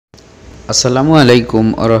আসসালামু আলাইকুম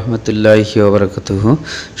ওয়া রাহমাতুল্লাহি ওয়া বারাকাতুহু।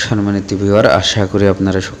 সম্মানিত ভিউয়ার, আশা করি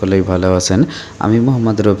আপনারা সকলেই ভালো আছেন। আমি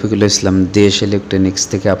মোহাম্মদ রফিকুল ইসলাম দেশ ইলেকট্রনিক্স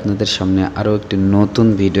থেকে আপনাদের সামনে আরও একটি নতুন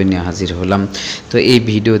ভিডিও নিয়ে হাজির হলাম। তো এই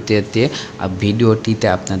ভিডিওটিতে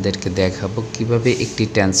আপনাদেরকে দেখাবো কিভাবে একটি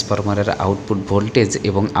ট্রান্সফরমারের আউটপুট ভোল্টেজ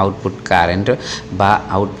এবং আউটপুট কারেন্ট বা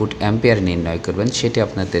আউটপুট অ্যাম্পিয়ার নির্ণয় করবেন, সেটি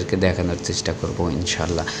আপনাদেরকে দেখানোর চেষ্টা করব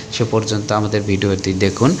ইনশাআল্লাহ। সে পর্যন্ত আমাদের ভিডিওটি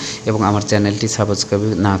দেখুন এবং আমার চ্যানেলটি সাবস্ক্রাইব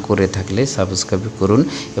না করে থাকলে সাবস্ক্রাইব করুন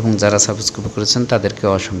এবং যারা সাবস্ক্রাইব করেছেন তাদেরকে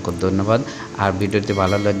অসংখ্য ধন্যবাদ। আর ভিডিওটি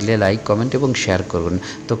ভালো লাগলে লাইক, কমেন্ট এবং শেয়ার করুন।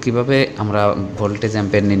 তো কিভাবে আমরা ভোল্টেজ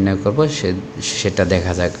অ্যাম্পিয়ার নির্ণয় করব সেটা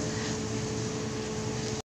দেখা যাক।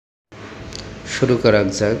 শুরু করা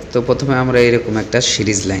যাক। তো প্রথমে আমরা এরকম একটা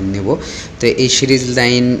সিরিজ লাইন নেব। তো এই সিরিজ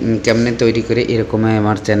লাইন কেমনে তৈরি করে এরকম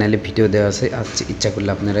আমার চ্যানেলে ভিডিও দেওয়া আছে, ইচ্ছা করলে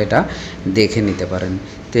আপনারা এটা দেখে নিতে পারেন।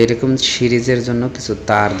 তো এরকম সিরিজের জন্য কিছু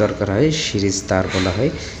তার দরকার হয়, সিরিজ তার বলা হয়।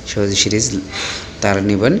 সিরিজ তার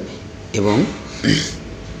নেবেন এবং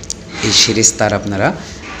এই সিরিজ তার আপনারা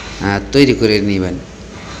তৈরি করে নেবেন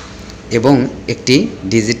এবং একটি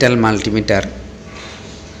ডিজিটাল মাল্টিমিটার,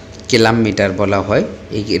 কিলাম মিটার বলা হয়,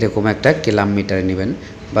 এরকম একটা কিলাম মিটার নেবেন।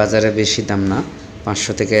 বাজারে বেশি দাম না,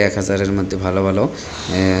 500 থেকে 1000-এর মধ্যে ভালো ভালো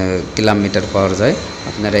কিলাম মিটার পাওয়া যায়।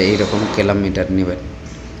 আপনারা এইরকম কিলাম মিটার নেবেন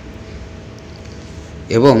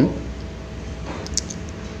এবং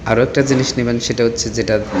আরও একটা জিনিস নেবেন, সেটা হচ্ছে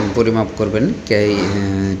যেটা পরিমাপ করবেন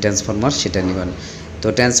ট্রান্সফরমার, সেটা নেবেন। তো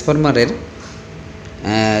ট্রান্সফরমারের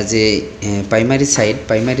যে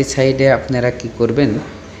প্রাইমারি সাইডে আপনারা কি করবেন,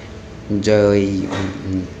 যে ওই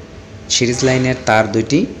সিরিজ লাইনের তার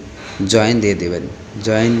দুটি জয়েন দিয়ে দেবেন।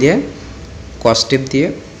 জয়েন দিয়ে কস্টেপ দিয়ে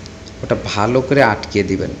ওটা ভালো করে আটকে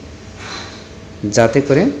দিবেন, যাতে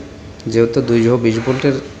করে, যেহেতু 220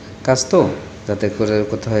 ভোল্টের কাজ, তো যাতে করে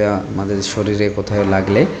কোথাও আমাদের শরীরে কোথাও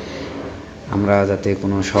লাগলে আমরা যাতে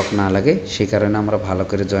কোনো শক না লাগে, সেই কারণে আমরা ভালো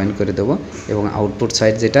করে জয়েন করে দেব। এবং আউটপুট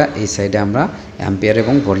সাইড যেটা, এই সাইডে আমরা অ্যাম্পিয়ার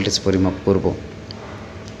এবং ভোল্টেজ পরিমাপ করব।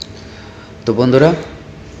 তো বন্ধুরা,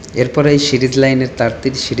 এরপরে এই সিরিজ লাইনের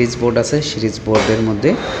তারটির সিরিজ বোর্ড আছে, সিরিজ বোর্ডের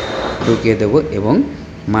মধ্যে ঢুকিয়ে দেব এবং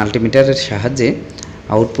মাল্টিমিটারের সাহায্যে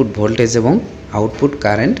আউটপুট ভোল্টেজ এবং আউটপুট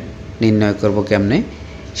কারেন্ট নির্ণয় করব কেমনে,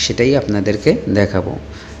 সেটাই আপনাদেরকে দেখাবো।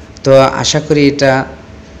 তো আশা করি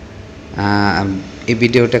এই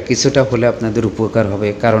ভিডিওটা কিছুটা হলে আপনাদের উপকার হবে,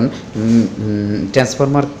 কারণ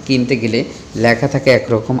ট্রান্সফরমার কিনতে গেলে লেখা থাকে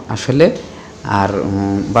একরকম, আসলে আর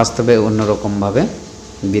বাস্তবে অন্যরকমভাবে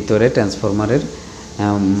ভিতরে ট্রান্সফরমারের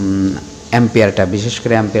অ্যাম্পিয়ারটা, বিশেষ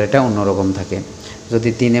করে অ্যাম্পিয়ারটা অন্যরকম থাকে। যদি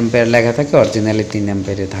 3 অ্যাম্পিয়ার লেখা থাকে, অরিজিনালি 3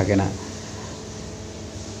 অ্যাম্পিয়ারে থাকে না।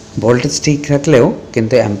 ভোল্টেজ ঠিক থাকলেও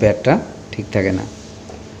কিন্তু অ্যাম্পিয়ারটা ঠিক থাকে না।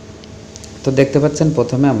 তো দেখতে পাচ্ছেন,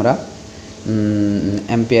 প্রথমে আমরা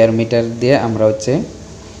অ্যাম্পিয়ার মিটার দিয়ে আমরা হচ্ছে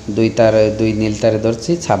দুই নীল তারে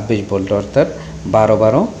ধরছি 26 ভোল্ট, অর্থাৎ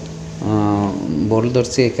 12 ভোল্ট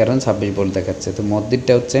ধরছি, এই কারণে 26 ভোল্ট দেখাচ্ছে। তো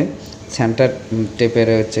মধ্যটা হচ্ছে সেন্টার টেপের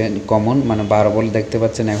হচ্ছে কমন, মানে 12 ভোল্ট দেখতে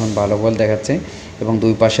পাচ্ছেন, এখন 12 ভোল্ট দেখাচ্ছে এবং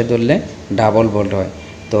দুই পাশে ধরলে ডাবল ভোল্ট হয়।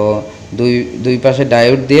 তো দুই পাশে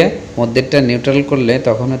ডায়োড দিয়ে মধ্যেরটা নিউট্রাল করলে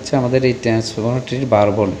তখন হচ্ছে আমাদের এই ট্রান্সফরমারটির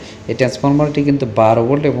 12 ভোল্ট। এই ট্রান্সফরমারটি কিন্তু 12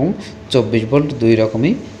 ভোল্ট এবং 24 ভোল্ট দুই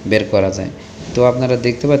রকমই বের করা যায়। তো আপনারা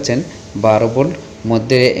দেখতে পাচ্ছেন 12 ভোল্ট,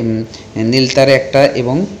 মধ্যে নীল তার একটা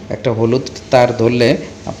এবং একটা হলুদ তার ধরলে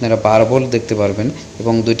আপনারা 12 ভোল্ট দেখতে পারবেন,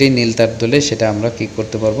 এবং দুইটাই নীল তার ধরলে সেটা আমরা কি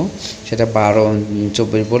করতে পারবো, সেটা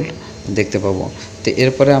 24 ভোল্ট দেখতে পাবো। তো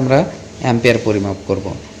এরপরে আমরা অ্যাম্পিয়ার পরিমাপ করব।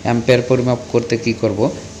 অ্যাম্পিয়ার পরিমাপ করতে কি করব,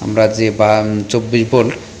 আমরা যে 24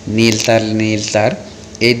 ভোল্ট নীল তার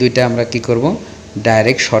এই দুইটা আমরা কি করব,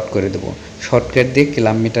 ডাইরেক্ট শর্ট করে দেব। শর্টকাট দিয়ে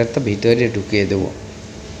কিলাম মিটারটা ভিতরে ঢুকিয়ে দেব।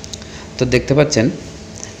 তো দেখতে পাচ্ছেন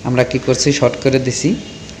আমরা কি করছি, শর্ট করে দিছি।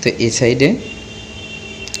 তো এই সাইডে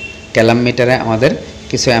কিলাম মিটারে আমাদের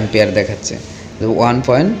কিছু অ্যাম্পিয়ার দেখাচ্ছে,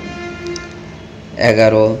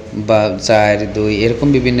 1.11 বা 4, 2 এরকম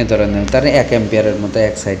বিভিন্ন ধরনের, তার 1 অ্যাম্পিয়ারের মতো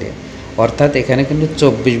এক সাইডে, অর্থাৎ এখানে কিন্তু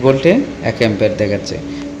 24 ভোল্টে 1 অ্যাম্পিয়ার দেখাচ্ছে।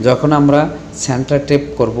 যখন আমরা সেন্টার টেপ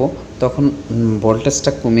করব তখন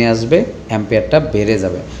ভোল্টেজটা কমে আসবে, অ্যাম্পিয়ারটা বেড়ে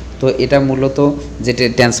যাবে। তো এটা মূলত যেটা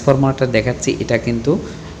ট্রান্সফরমারটা দেখাচ্ছি, এটা কিন্তু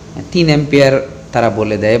 3 অ্যাম্পিয়ার তারা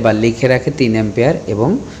বলে দেয় বা লিখে রাখে, 3 অ্যাম্পিয়ার এবং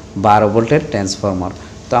 12 ভোল্টের ট্রান্সফরমার।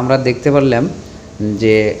 তো আমরা দেখতে পারলাম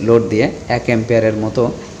যে লোড দিয়ে 1 অ্যাম্পিয়ারের মতো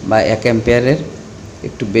বা 1 অ্যাম্পিয়ারের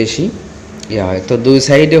একটু বেশি হয়। তো দুই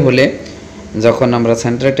সাইডে হলে, যখন আমরা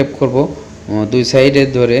সেন্টার টেপ করব, দুই সাইডে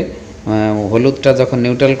ধরে হলুদটা যখন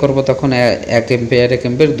নিউট্রাল করব তখন 1 অ্যাম্পিয়ার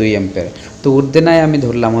 2 অ্যাম্পিয়ার। তো ঊর্ধ্বে নাই আমি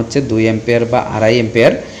ধরলাম হচ্ছে 2 অ্যাম্পিয়ার বা 2.5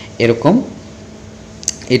 অ্যাম্পিয়ার, এরকম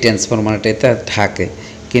এই ট্রান্সফরমারটাতে থাকে,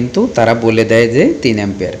 কিন্তু তারা বলে দেয় যে 3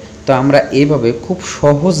 অ্যাম্পিয়ার। তো আমরা এইভাবে খুব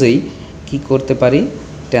সহজেই কি করতে পারি,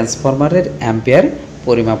 ট্রান্সফরমারের অ্যাম্পিয়ার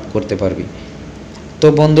পরিমাপ করতে পারবি। তো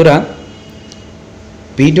বন্ধুরা,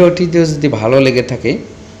 ভিডিওটি যদি ভালো লেগে থাকে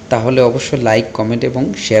তাহলে অবশ্যই লাইক, কমেন্ট এবং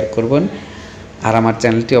শেয়ার করবেন, আর আমার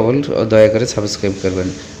চ্যানেলটি দয়া করে সাবস্ক্রাইব করবেন।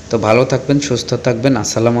 তো ভালো থাকবেন, সুস্থ থাকবেন।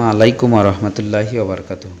 আসসালামু আলাইকুম ওয়া রাহমাতুল্লাহি ওয়া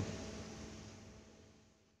বারাকাতুহু।